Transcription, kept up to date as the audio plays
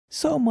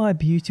So my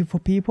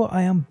beautiful people,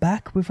 I am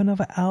back with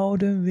another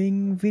Elden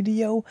Ring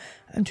video,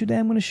 and today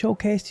I'm going to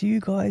showcase to you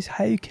guys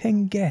how you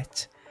can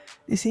get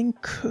this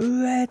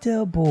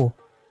incredible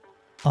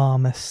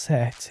armor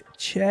set.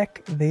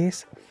 Check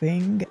this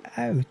thing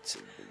out.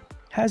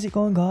 How's it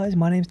going, guys?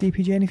 My name's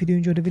DPJ, and if you do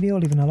enjoy the video,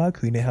 leaving a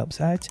like really helps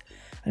out,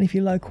 and if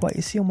you like what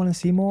you see and want to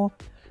see more,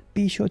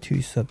 be sure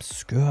to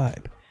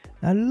subscribe.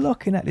 Now,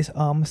 looking at this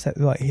armor set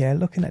right here,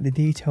 looking at the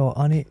detail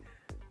on it,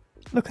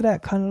 look at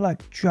that kind of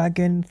like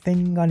dragon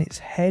thing on its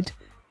head.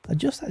 I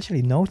just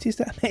actually noticed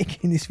that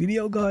making this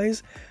video,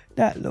 guys.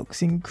 That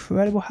looks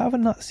incredible. Have I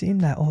not seen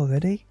that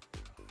already?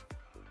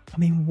 I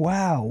mean,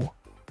 wow.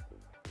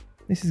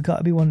 This has got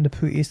to be one of the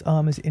prettiest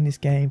armors in this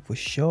game for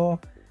sure.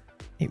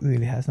 It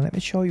really has. Now let me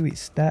show you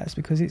its stats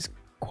because it's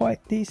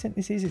quite decent.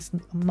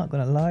 I'm not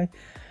going to lie.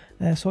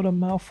 Sort of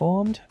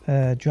Malformed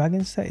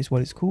Dragon Set is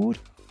what it's called.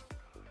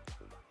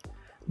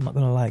 I'm not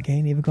gonna lie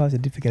again either, guys. I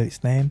did forget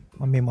its name.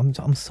 I mean,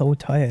 I'm so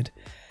tired.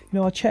 You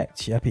know, I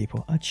checked, yeah,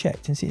 people. I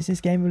checked, and since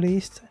this game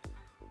released,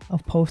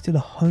 I've posted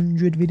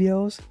 100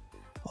 videos.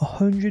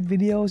 100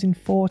 videos in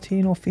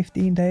 14 or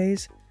 15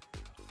 days.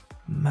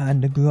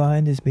 Man, the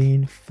grind has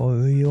been for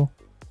real.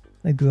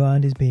 The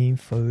grind has been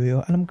for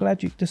real, and I'm glad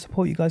the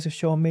support you guys have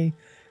shown me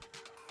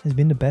has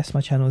been the best my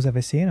channel's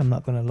ever seen. I'm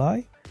not gonna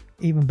lie.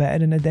 Even better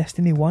than the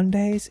Destiny 1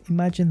 days.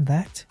 Imagine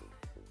that.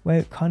 Where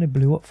it kind of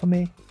blew up for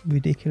me.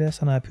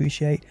 Ridiculous, and I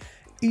appreciate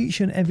each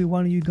and every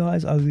one of you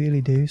guys. I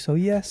really do. So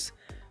yes,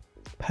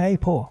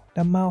 people,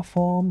 the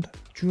Malformed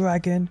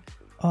Dragon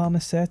Armor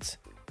Set,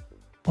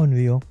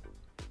 unreal,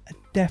 a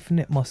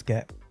definite must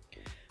get.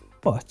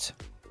 But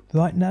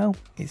right now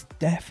it's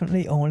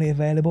definitely only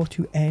available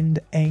to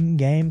end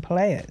game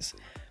players,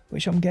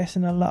 which I'm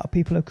guessing a lot of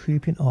people are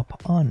creeping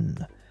up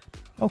on.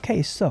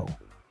 Okay, so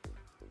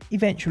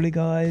eventually,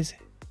 guys,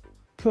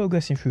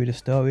 progressing through the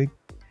story,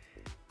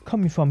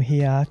 coming from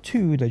here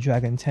to the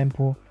Dragon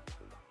Temple,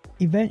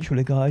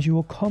 eventually, guys, you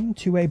will come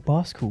to a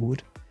boss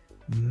called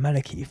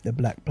Malekith the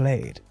Black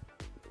Blade.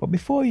 But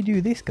before you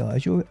do this,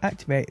 guys, you'll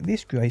activate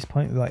this grace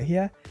point right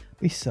here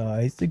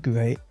besides the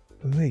Great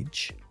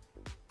Ridge.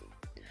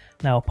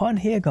 Now upon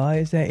here,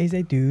 guys, there is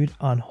a dude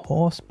on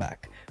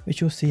horseback,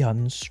 which you'll see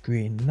on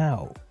screen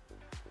now.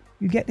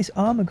 You get this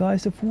armor,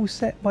 guys, the full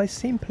set by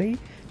simply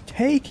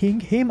taking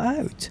him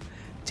out.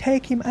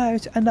 Take him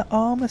out and the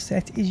armor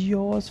set is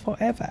yours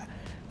forever.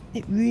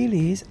 It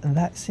really is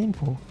that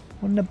simple.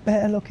 One of the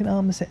better looking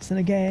armor sets in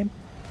the game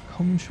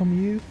comes from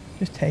you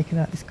just taking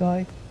out this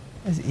guy.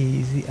 As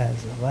easy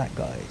as that,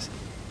 guys.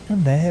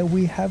 And there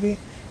we have it,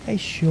 a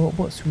short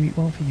but sweet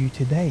one for you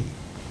today.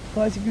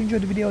 Guys, if you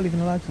enjoyed the video,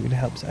 leaving a like, it really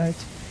helps out.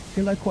 If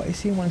you like what you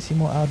see and want to see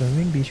more Elden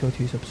Ring, be sure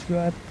to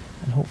subscribe,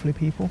 and hopefully,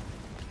 people,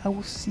 I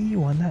will see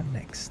you on that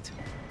next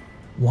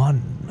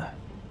one.